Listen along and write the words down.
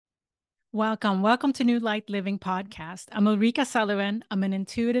Welcome to New Light Living Podcast. I'm Ulrika Sullivan. I'm an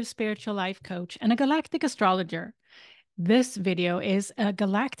intuitive spiritual life coach and a galactic astrologer. This video is a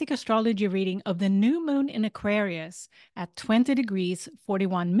galactic astrology reading of the new moon in Aquarius at 20 degrees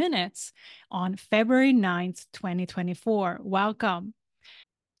 41 minutes on February 9th, 2024. Welcome.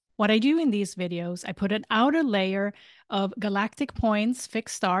 What I do in these videos, I put an outer layer of galactic points,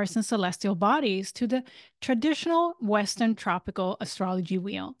 fixed stars, and celestial bodies to the traditional Western tropical astrology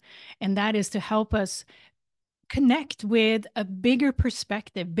wheel. And that is to help us connect with a bigger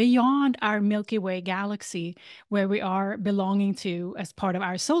perspective beyond our Milky Way galaxy, where we are belonging to as part of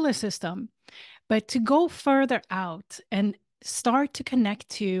our solar system, but to go further out and start to connect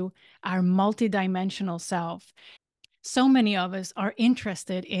to our multidimensional self. So many of us are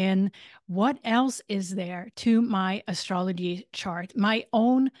interested in what else is there to my astrology chart, my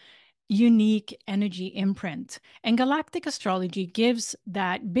own unique energy imprint. And galactic astrology gives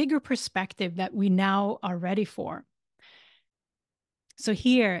that bigger perspective that we now are ready for. So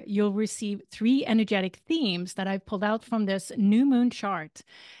here you'll receive 3 energetic themes that I've pulled out from this new moon chart.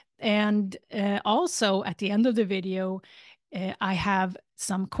 And also at the end of the video, I have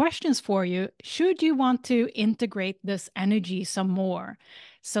some questions for you should you want to integrate this energy some more.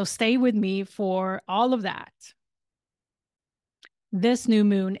 So stay with me for all of that. This new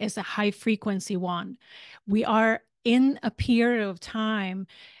moon is a high frequency one. We are in a period of time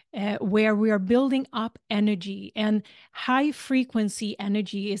where we are building up energy, and high frequency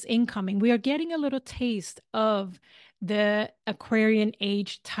energy is incoming. We are getting a little taste of the Aquarian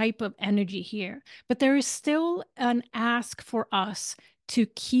age type of energy here, but there is still an ask for us to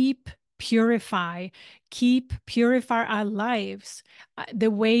keep purify our lives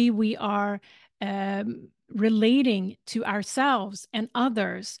the way we are relating to ourselves and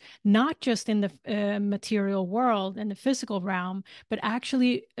others, not just in the material world and the physical realm, but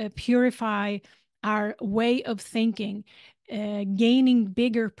actually purify our way of thinking, gaining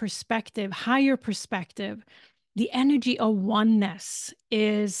bigger perspective, higher perspective. The energy of oneness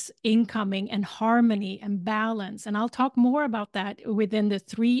is incoming, and harmony and balance. And I'll talk more about that within the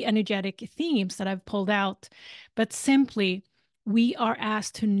 3 energetic themes that I've pulled out. But simply, we are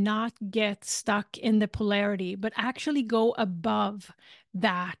asked to not get stuck in the polarity, but actually go above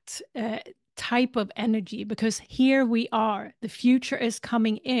that type of energy, because here we are, the future is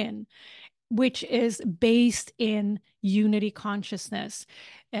coming in, which is based in unity consciousness.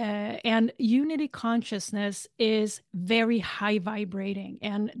 And unity consciousness is very high vibrating.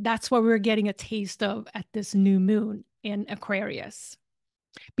 And that's what we're getting a taste of at this new moon in Aquarius.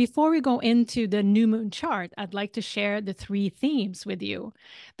 Before we go into the new moon chart, I'd like to share the 3 themes with you.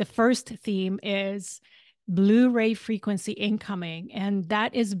 The first theme is Blu-ray frequency incoming, and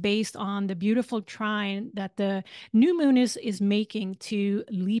that is based on the beautiful trine that the new moon is making to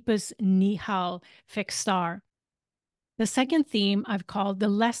Lepus-Nihal fixed star. The second theme I've called the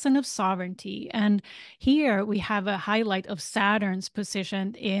lesson of sovereignty. And here we have a highlight of Saturn's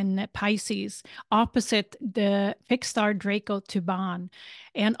position in Pisces, opposite the fixed star Draco Tuban.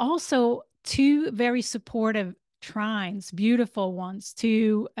 And also 2 very supportive trines, beautiful ones,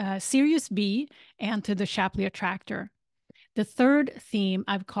 to Sirius B and to the Shapley Attractor. The third theme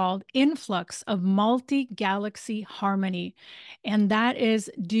I've called influx of multi-galaxy harmony. And that is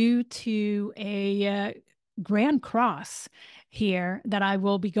due to a Grand Cross here that I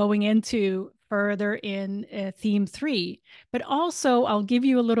will be going into further in theme 3. But also, I'll give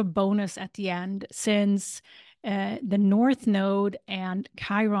you a little bonus at the end, since the North Node and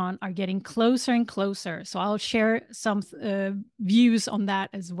Chiron are getting closer and closer. So I'll share some views on that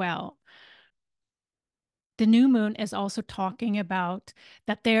as well. The new moon is also talking about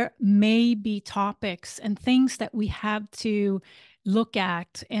that there may be topics and things that we have to look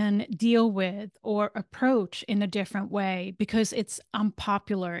at and deal with or approach in a different way because it's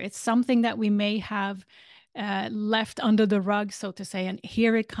unpopular. It's something that we may have left under the rug, so to say, and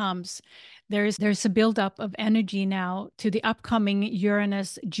here it comes. There's a buildup of energy now to the upcoming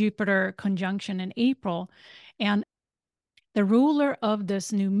Uranus-Jupiter conjunction in April, and the ruler of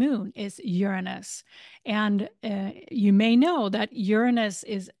this new moon is Uranus. And you may know that Uranus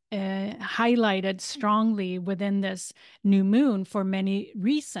is highlighted strongly within this new moon for many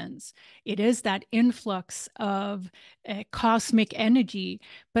reasons. It is that influx of cosmic energy,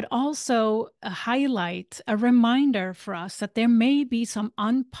 but also a highlight, a reminder for us that there may be some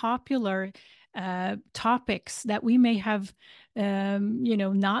unpopular topics that we may have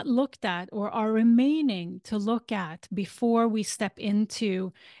not looked at or are remaining to look at before we step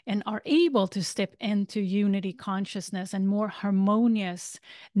into and are able to step into unity consciousness and more harmonious,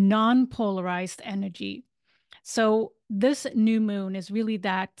 non-polarized energy. So this new moon is really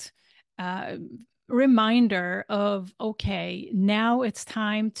that reminder of, okay, now it's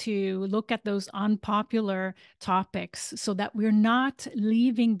time to look at those unpopular topics so that we're not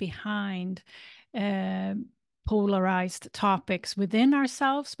leaving behind uh, polarized topics within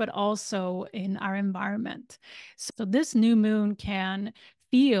ourselves, but also in our environment. So this new moon can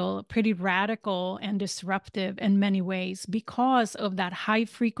feel pretty radical and disruptive in many ways because of that high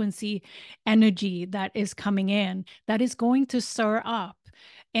frequency energy that is coming in, that is going to stir up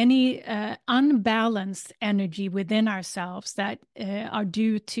any unbalanced energy within ourselves that are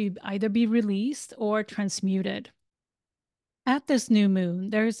due to either be released or transmuted. At this new moon,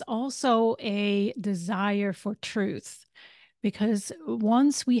 there's also a desire for truth, because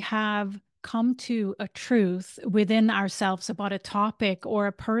once we have come to a truth within ourselves about a topic or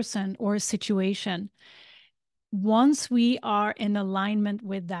a person or a situation, once we are in alignment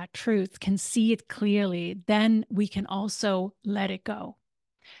with that truth, can see it clearly, then we can also let it go.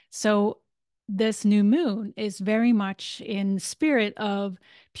 So this new moon is very much in spirit of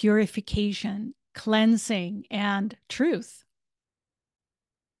purification, cleansing, and truth.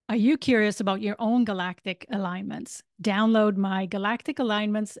 Are you curious about your own galactic alignments? Download my Galactic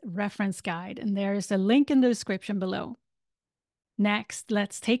Alignments reference guide, and there's a link in the description below. Next,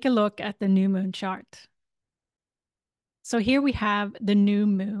 let's take a look at the new moon chart. So here we have the new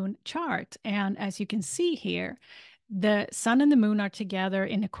moon chart. And as you can see here, the sun and the moon are together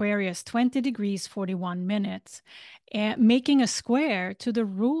in Aquarius, 20 degrees, 41 minutes, making a square to the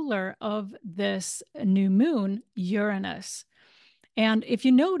ruler of this new moon, Uranus. And if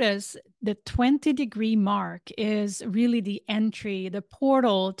you notice, the 20-degree mark is really the entry, the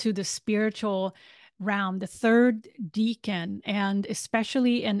portal to the spiritual realm, the third decan. And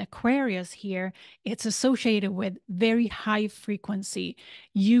especially in Aquarius here, it's associated with very high frequency,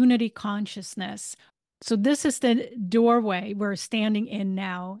 unity consciousness. So this is the doorway we're standing in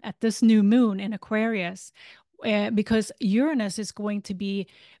now at this new moon in Aquarius, because Uranus is going to be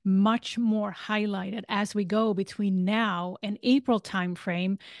much more highlighted as we go between now and April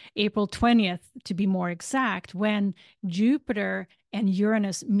timeframe, April 20th to be more exact, when Jupiter and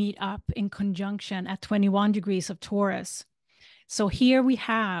Uranus meet up in conjunction at 21 degrees of Taurus. So here we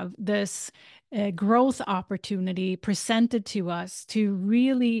have this growth opportunity presented to us to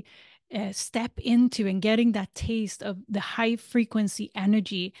really step into and getting that taste of the high frequency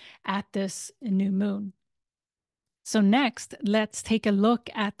energy at this new moon. So next, let's take a look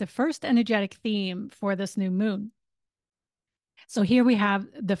at the first energetic theme for this new moon. So here we have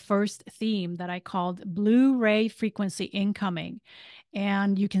the first theme that I called Blu-Ray frequency incoming.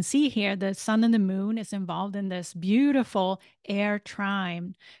 And you can see here the sun and the moon is involved in this beautiful air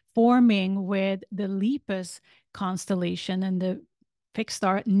trine forming with the Lepus constellation and the fixed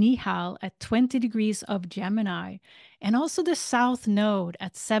star Nihal at 20 degrees of Gemini, and also the south node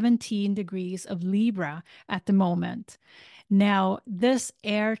at 17 degrees of Libra at the moment. Now, this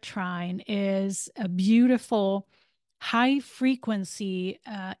air trine is a beautiful high frequency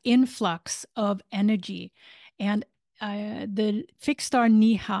influx of energy. And the fixed star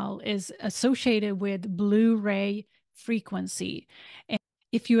Nihal is associated with Blu-Ray frequency. And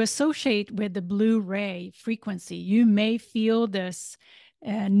if you associate with the Blu-Ray frequency, you may feel this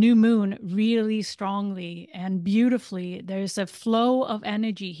new moon really strongly and beautifully. There's a flow of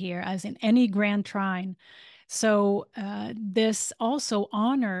energy here, as in any grand trine. So this also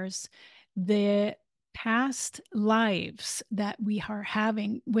honors the past lives that we are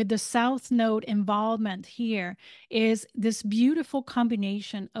having. With the south node involvement here is this beautiful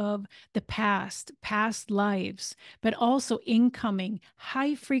combination of the past lives, but also incoming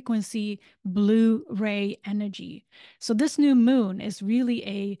high frequency Blu-Ray energy. So this new moon is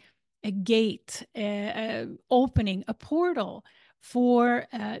really a gate, opening a portal for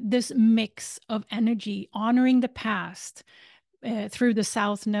this mix of energy, honoring the past, through the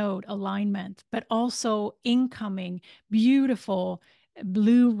south node alignment, but also incoming beautiful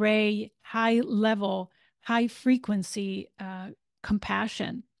Blu-Ray high level, high frequency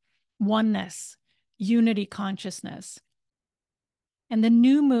compassion, oneness, unity consciousness. And the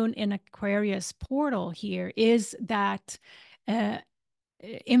new moon in Aquarius portal here is that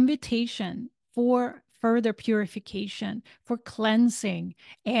invitation for further purification, for cleansing,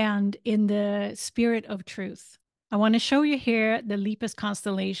 and in the spirit of truth. I want to show you here the Lepus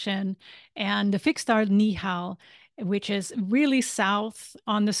constellation and the fixed star Nihal, which is really south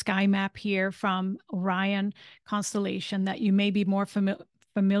on the sky map here from Orion constellation that you may be more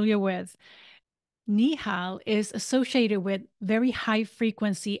familiar with. Nihal is associated with very high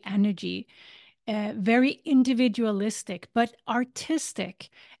frequency energy, very individualistic, but artistic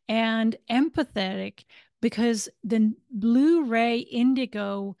and empathetic, because the Blu-Ray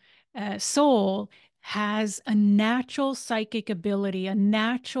indigo soul has a natural psychic ability, a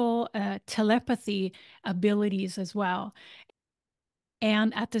natural telepathy abilities as well.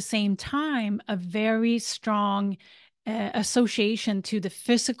 And at the same time, a very strong association to the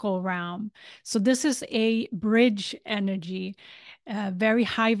physical realm. So this is a bridge energy, very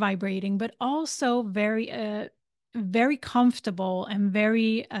high vibrating, but also very comfortable and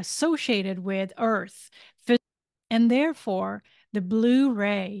very associated with Earth. And therefore, the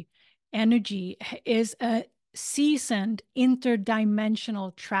Blu-Ray energy is a seasoned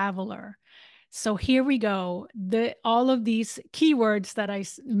interdimensional traveler. So here we go. All of these keywords that I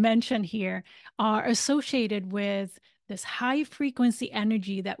mentioned here are associated with this high frequency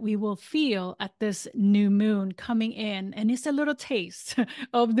energy that we will feel at this new moon coming in. And it's a little taste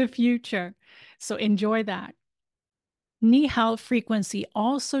of the future. So enjoy that. Nihal frequency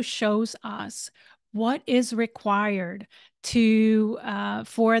also shows us what is required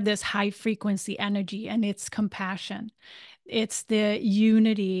for this high frequency energy, and it's compassion. It's the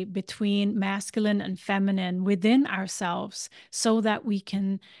unity between masculine and feminine within ourselves so that we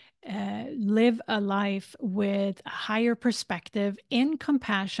can live a life with a higher perspective in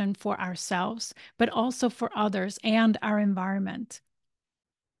compassion for ourselves, but also for others and our environment.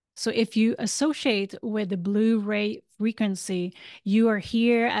 So if you associate with the Blu-Ray frequency, you are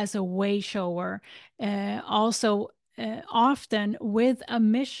here as a way shower, also often with a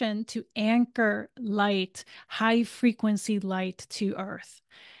mission to anchor light, high frequency light to Earth.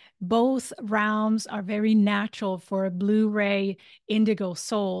 Both realms are very natural for a Blu-Ray indigo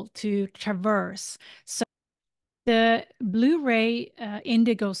soul to traverse. So the Blu-ray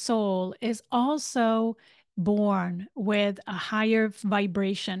indigo soul is also born with a higher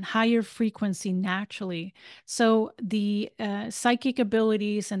vibration, higher frequency naturally. So the psychic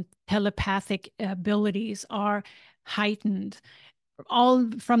abilities and telepathic abilities are heightened all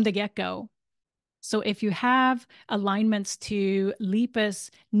from the get-go. So if you have alignments to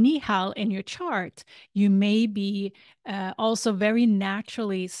Lepus-Nihal in your chart, you may be also very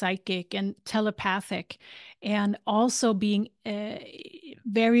naturally psychic and telepathic, and also being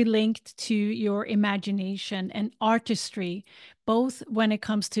very linked to your imagination and artistry, both when it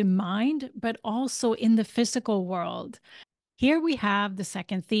comes to mind, but also in the physical world. Here we have the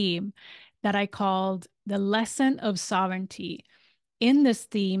second theme that I called the lesson of sovereignty. In this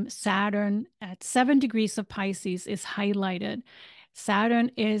theme, Saturn at 7 degrees of Pisces is highlighted.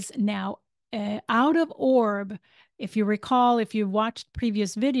 Saturn is now out of orb. If you recall, if you watched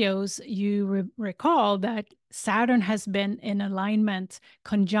previous videos, you recall that Saturn has been in alignment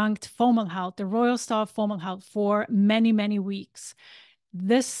conjunct Fomalhaut, the royal star Fomalhaut, for many, many weeks.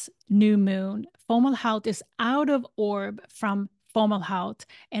 This new moon, Fomalhaut is out of orb from Fomalhaut,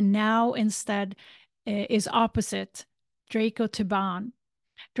 and now instead is opposite Draco-Theban.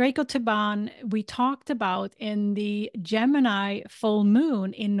 Draco-Theban, we talked about in the Gemini full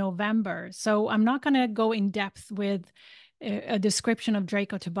moon in November. So I'm not going to go in depth with a description of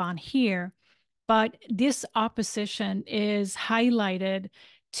Draco-Theban here, but this opposition is highlighted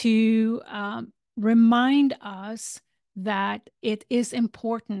to remind us that it is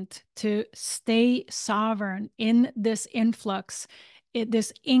important to stay sovereign in this influx,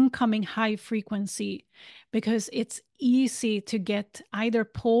 this incoming high frequency, because it's easy to get either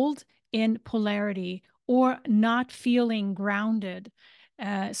pulled in polarity or not feeling grounded.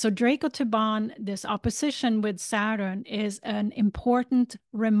 So Draco-Theban, this opposition with Saturn, is an important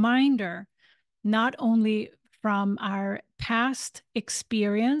reminder, not only from our past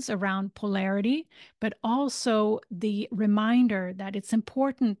experience around polarity, but also the reminder that it's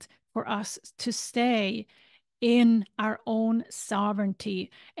important for us to stay in our own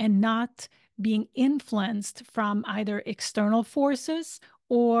sovereignty and not being influenced from either external forces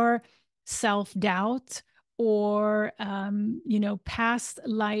or self-doubt or past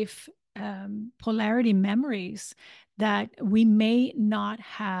life polarity memories that we may not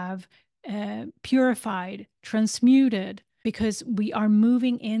have purified, transmuted, because we are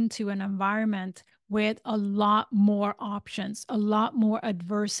moving into an environment with a lot more options, a lot more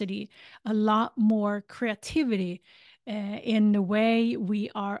adversity, a lot more creativity in the way we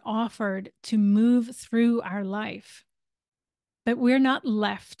are offered to move through our life. But we're not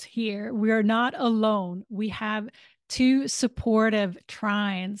left here. We're not alone. We have two supportive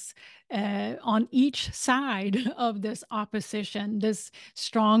trines on each side of this opposition, this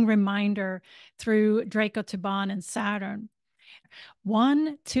strong reminder through Draco-Theban and Saturn.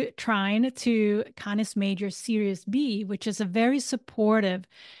 One to Trine to Canis Major Sirius B, which is a very supportive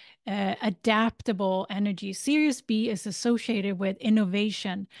adaptable energy. Sirius B is associated with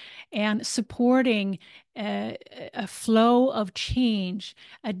innovation and supporting a flow of change,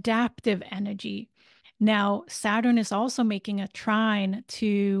 adaptive energy. Now, Saturn is also making a trine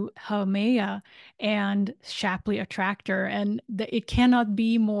to Haumea and Shapley Attractor, and it cannot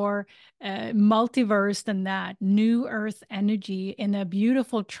be more multiverse than that. New Earth energy in a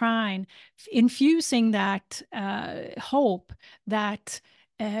beautiful trine, infusing that hope, that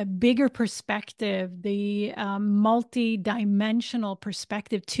bigger perspective, the multi-dimensional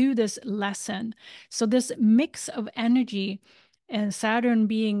perspective to this lesson. So this mix of energy and Saturn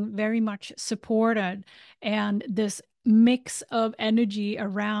being very much supported, and this mix of energy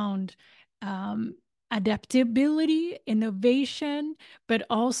around adaptability, innovation, but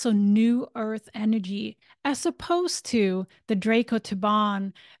also new earth energy, as opposed to the Draco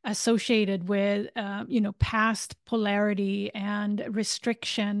Taban associated with, past polarity and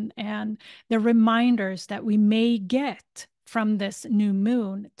restriction, and the reminders that we may get from this new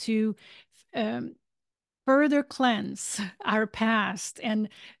moon to further cleanse our past and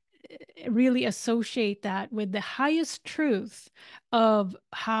really associate that with the highest truth of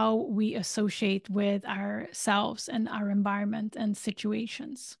how we associate with ourselves and our environment and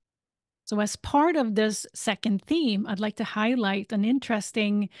situations. So as part of this second theme, I'd like to highlight an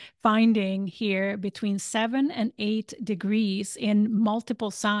interesting finding here between 7 and 8 degrees in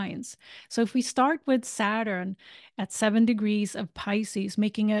multiple signs. So if we start with Saturn at 7 degrees of Pisces,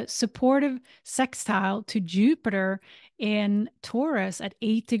 making a supportive sextile to Jupiter in Taurus at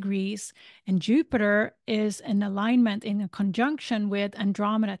 8 degrees, and Jupiter is in alignment in a conjunction with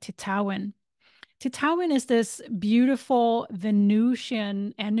Andromeda Titouan. Titouan is this beautiful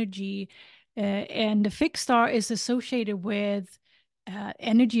Venusian energy, and the fixed star is associated with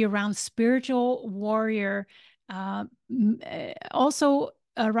energy around spiritual warrior, also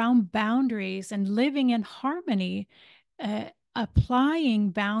around boundaries and living in harmony,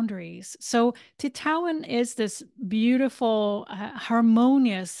 applying boundaries. So Titouan is this beautiful,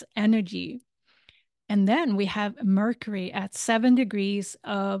 harmonious energy. And then we have Mercury at 7 degrees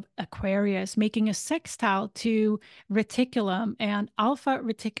of Aquarius, making a sextile to Reticulum and Alpha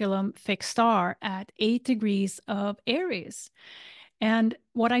Reticulum fixed star at 8 degrees of Aries. And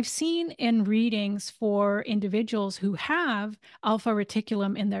what I've seen in readings for individuals who have Alpha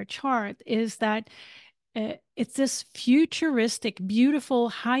Reticulum in their chart is that it's this futuristic, beautiful,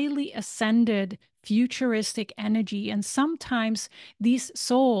 highly ascended, futuristic energy. And sometimes these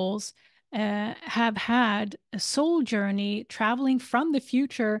souls have had a soul journey traveling from the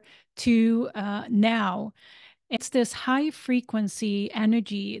future to now. It's this high frequency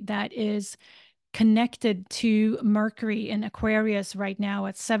energy that is connected to Mercury in Aquarius right now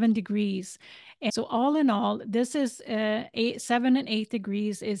at 7 degrees. And so all in all, this is 7 and 8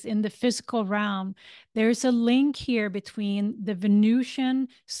 degrees is in the physical realm. There's a link here between the Venusian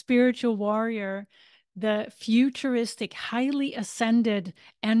spiritual warrior, the futuristic, highly ascended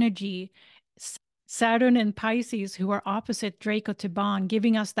energy, Saturn and Pisces, who are opposite Draco Taban,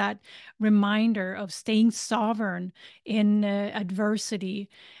 giving us that reminder of staying sovereign in adversity,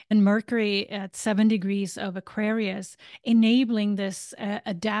 and Mercury at 7 degrees of Aquarius, enabling this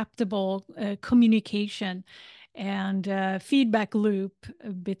adaptable communication and feedback loop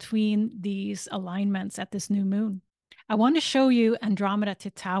between these alignments at this new moon. I want to show you Andromeda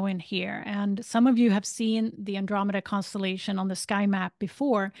Titouan here, and some of you have seen the Andromeda constellation on the sky map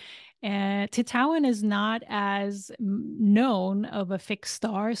before. Titouan is not as known of a fixed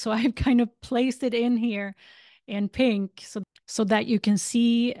star, so I've kind of placed it in here in pink so that you can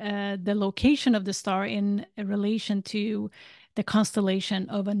see the location of the star in relation to the constellation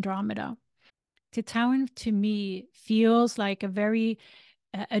of Andromeda. Titouan to me feels like a very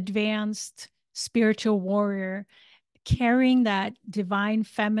advanced spiritual warrior, carrying that divine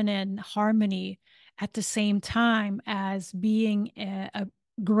feminine harmony at the same time as being a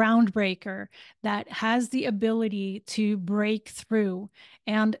groundbreaker that has the ability to break through.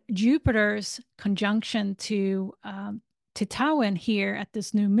 And Jupiter's conjunction to Titouan here at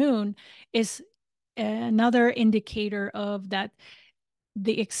this new moon is another indicator of that,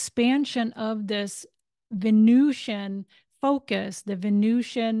 the expansion of this Venusian focus, the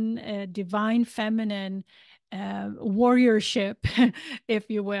Venusian divine feminine warriorship, if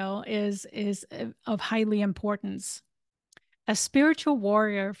you will, is of highly importance. A spiritual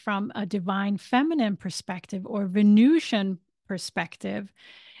warrior from a divine feminine perspective or Venusian perspective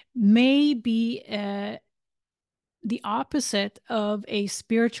may be the opposite of a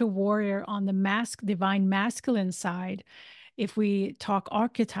spiritual warrior on the divine masculine side. If we talk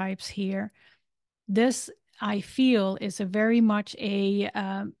archetypes here, this I feel is a very much a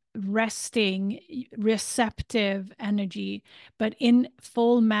resting, receptive energy, but in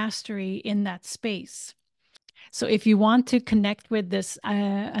full mastery in that space. So if you want to connect with this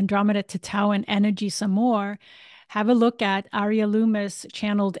Andromeda Titouan energy some more, have a look at Aria Loomis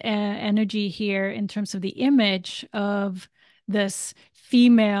channeled energy here in terms of the image of this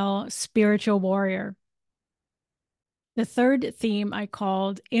female spiritual warrior. The third theme I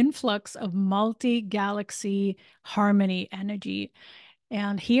called influx of multi-galaxy harmony energy.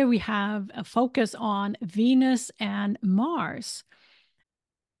 And here we have a focus on Venus and Mars.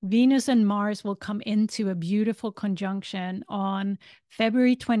 Venus and Mars will come into a beautiful conjunction on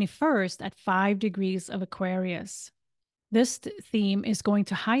February 21st at 5 degrees of Aquarius. This theme is going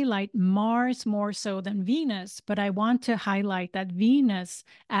to highlight Mars more so than Venus, but I want to highlight that Venus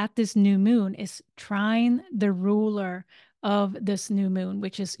at this new moon is trine the ruler of this new moon,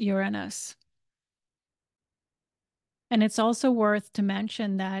 which is Uranus. And it's also worth to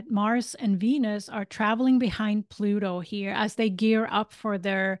mention that Mars and Venus are traveling behind Pluto here as they gear up for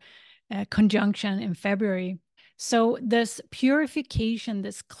their conjunction in February. So this purification,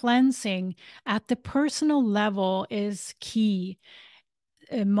 this cleansing at the personal level is key.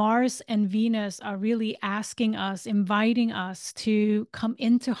 Mars and Venus are really asking us, inviting us to come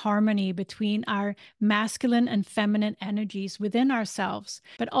into harmony between our masculine and feminine energies within ourselves,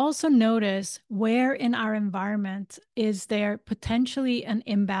 but also notice where in our environment is there potentially an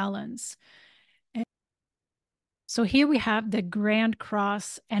imbalance. So here we have the Grand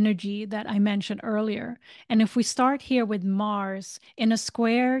Cross energy that I mentioned earlier. And if we start here with Mars in a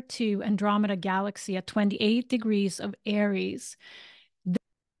square to Andromeda Galaxy at 28 degrees of Aries,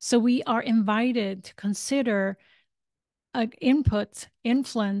 so we are invited to consider input,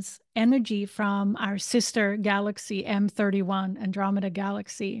 influence, energy from our sister galaxy M31, Andromeda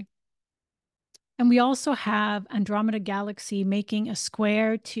Galaxy. And we also have Andromeda Galaxy making a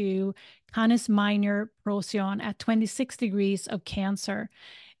square to Canis Minor Procyon at 26 degrees of Cancer,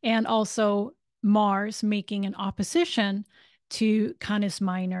 and also Mars making an opposition to Canis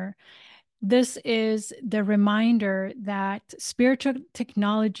Minor. This is the reminder that spiritual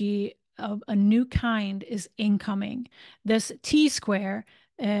technology of a new kind is incoming. This T-square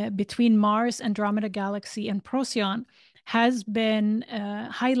between Mars, Andromeda Galaxy, and Procyon has been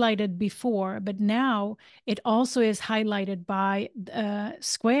highlighted before, but now it also is highlighted by a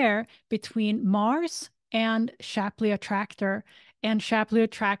square between Mars and Shapley Attractor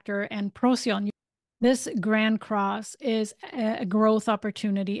and Procyon. This Grand Cross is a growth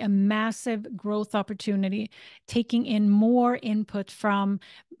opportunity, a massive growth opportunity, taking in more input from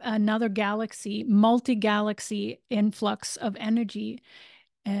another galaxy, multi-galaxy influx of energy,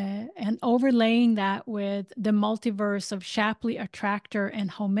 and overlaying that with the multiverse of Shapley Attractor and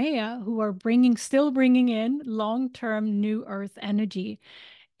Haumea, who are still bringing in long-term new Earth energy,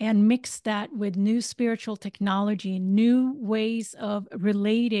 and mix that with new spiritual technology, new ways of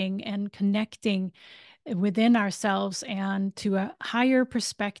relating and connecting within ourselves and to a higher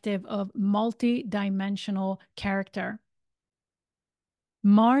perspective of multi-dimensional character.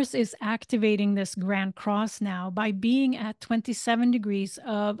 Mars is activating this Grand Cross now by being at 27 degrees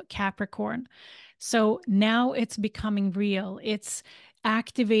of Capricorn. So now it's becoming real. It's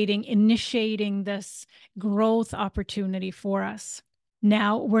activating, initiating this growth opportunity for us.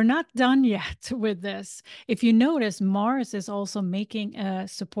 Now, we're not done yet with this. If you notice, Mars is also making a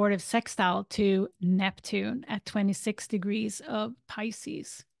supportive sextile to Neptune at 26 degrees of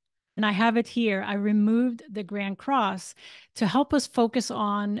Pisces. And I have it here. I removed the Grand Cross to help us focus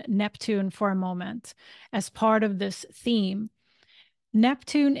on Neptune for a moment as part of this theme.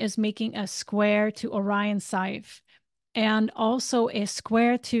 Neptune is making a square to Orion Scythe and also a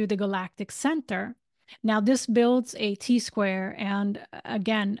square to the galactic center. Now, this builds a T-square, and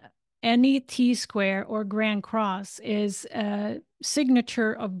again, any T-square or Grand Cross is a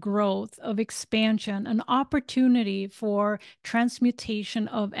signature of growth, of expansion, an opportunity for transmutation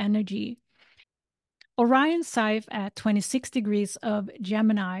of energy. Orion Scythe at 26 degrees of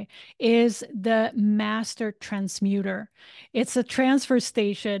Gemini is the master transmuter. It's a transfer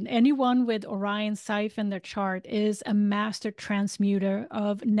station. Anyone with Orion Scythe in their chart is a master transmuter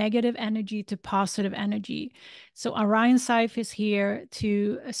of negative energy to positive energy. So Orion Scythe is here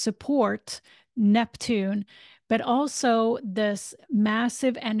to support Neptune, but also this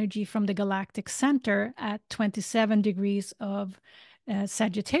massive energy from the galactic center at 27 degrees of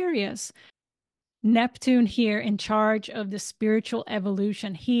Sagittarius. Neptune here in charge of the spiritual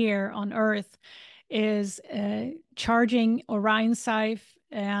evolution here on Earth is charging Orion Scythe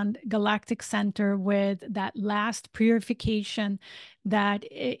and Galactic Center with that last purification, that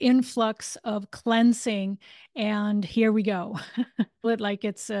influx of cleansing, and here we go. Like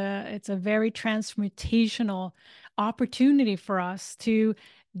it's a very transmutational opportunity for us to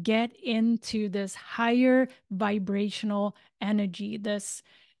get into this higher vibrational energy, this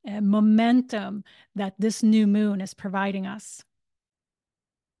momentum that this new moon is providing us.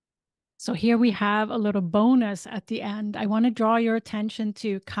 So here we have a little bonus at the end. I want to draw your attention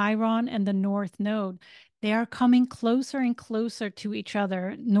to Chiron and the North Node. They are coming closer and closer to each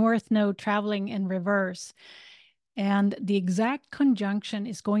other, North Node traveling in reverse. And the exact conjunction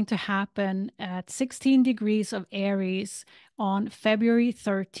is going to happen at 16 degrees of Aries on February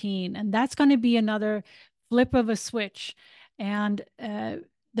 13. And that's going to be another flip of a switch. And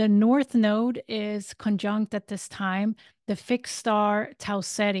the North Node is conjunct at this time, the fixed star Tau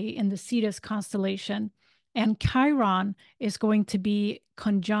Ceti in the Cetus constellation. And Chiron is going to be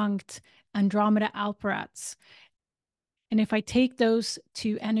conjunct Andromeda Alperax. And if I take those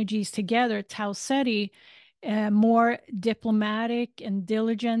two energies together, Tau Ceti, more diplomatic and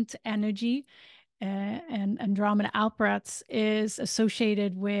diligent energy, and Andromeda Alperax is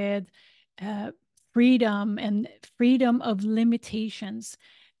associated with freedom and freedom of limitations,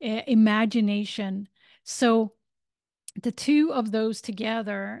 imagination. So the two of those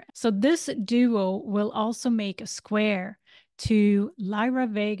together, so this duo will also make a square to Lyra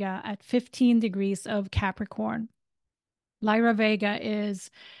Vega at 15 degrees of Capricorn. Lyra Vega is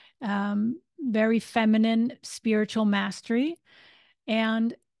very feminine spiritual mastery.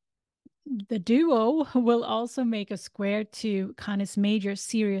 And the duo will also make a square to Canis Major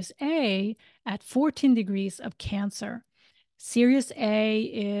Sirius A at 14 degrees of Cancer. Sirius A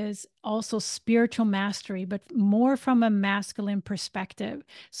is also spiritual mastery, but more from a masculine perspective.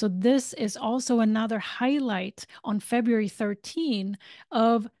 So this is also another highlight on February 13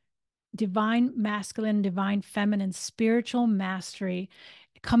 of divine masculine, divine feminine, spiritual mastery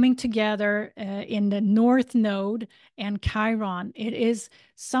coming together in the North Node and Chiron. It is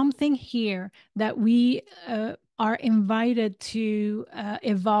something here that we are invited to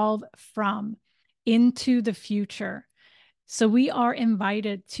evolve from into the future. So we are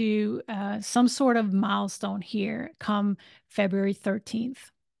invited to some sort of milestone here come February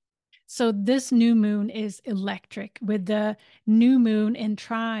 13th. So this new moon is electric with the new moon in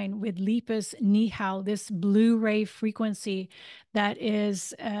trine with Lepus-Nihal, this Blu-Ray frequency that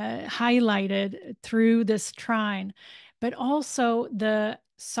is highlighted through this trine, but also the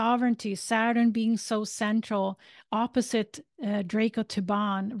sovereignty, Saturn being so central, opposite Draco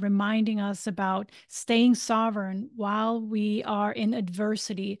Tuban, reminding us about staying sovereign while we are in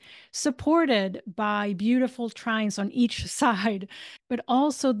adversity, supported by beautiful trines on each side, but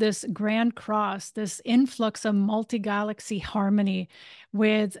also this grand cross, this influx of multi-galaxy harmony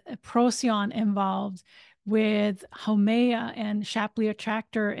with Procyon involved, with Haumea and Shapley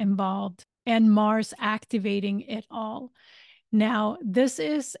Attractor involved, and Mars activating it all. Now, this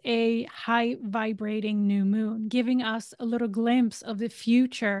is a high vibrating new moon, giving us a little glimpse of the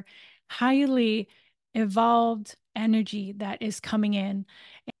future, highly evolved energy that is coming in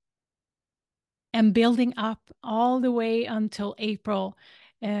and building up all the way until April.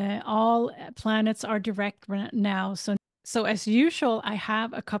 All planets are direct right now. So as usual, I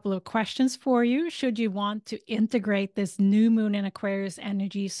have a couple of questions for you should you want to integrate this new moon in Aquarius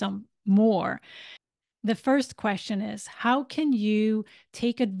energy some more. The first question is, how can you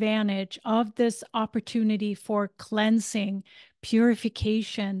take advantage of this opportunity for cleansing,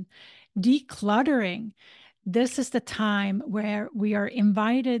 purification, decluttering? This is the time where we are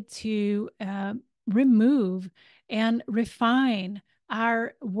invited to remove and refine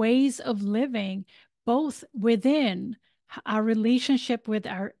our ways of living, both within our relationship with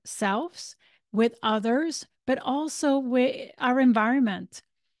ourselves, with others, but also with our environment.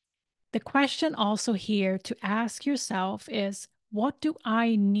 The question also here to ask yourself is, what do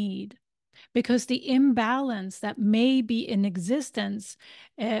I need? Because the imbalance that may be in existence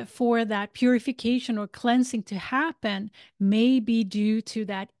for that purification or cleansing to happen may be due to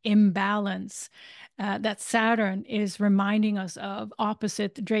that imbalance that Saturn is reminding us of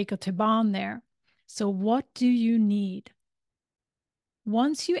opposite Draco Tuban there. So what do you need?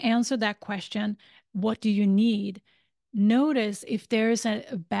 Once you answer that question, what do you need? Notice if there's a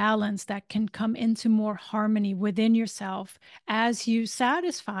balance that can come into more harmony within yourself as you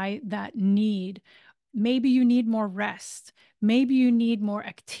satisfy that need. Maybe you need more rest. Maybe you need more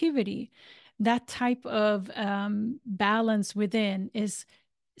activity. That type of balance within is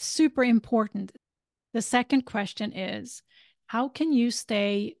super important. The second question is, how can you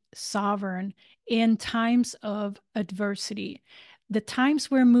stay sovereign in times of adversity? The times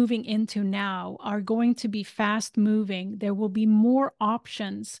we're moving into now are going to be fast moving. There will be more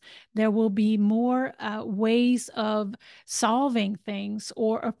options. There will be more ways of solving things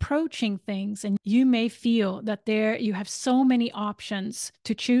or approaching things. And you may feel that you have so many options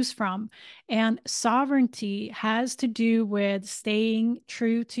to choose from. And sovereignty has to do with staying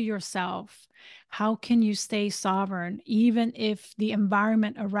true to yourself. How can you stay sovereign even if the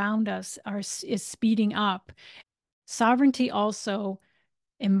environment around us is speeding up? Sovereignty also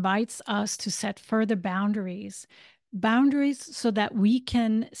invites us to set further boundaries, boundaries so that we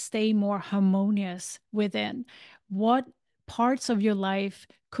can stay more harmonious within. What parts of your life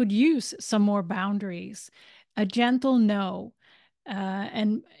could use some more boundaries? A gentle no,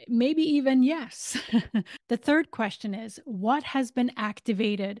 and maybe even yes. The third question is, what has been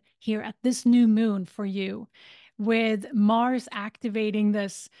activated here at this new moon for you, with Mars activating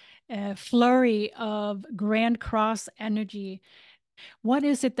this flurry of Grand Cross energy? What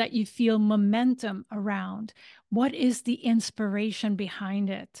is it that you feel momentum around? What is the inspiration behind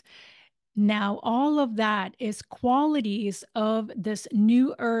it? Now, all of that is qualities of this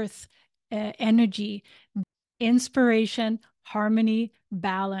new earth energy: inspiration, harmony,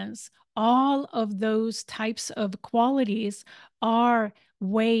 balance. All of those types of qualities are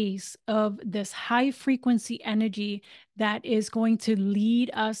ways of this high frequency energy that is going to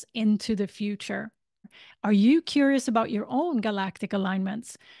lead us into the future. Are you curious about your own galactic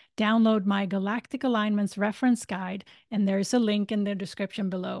alignments? Download my Galactic Alignments reference guide, and there's a link in the description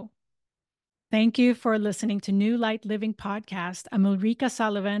below. Thank you for listening to New Light Living Podcast. I'm Ulrika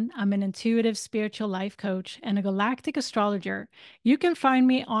Sullivan. I'm an intuitive spiritual life coach and a galactic astrologer. You can find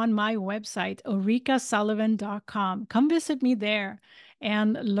me on my website, ulrikasullivan.com. Come visit me there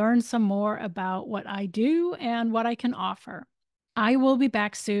and learn some more about what I do and what I can offer. I will be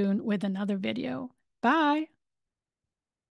back soon with another video. Bye.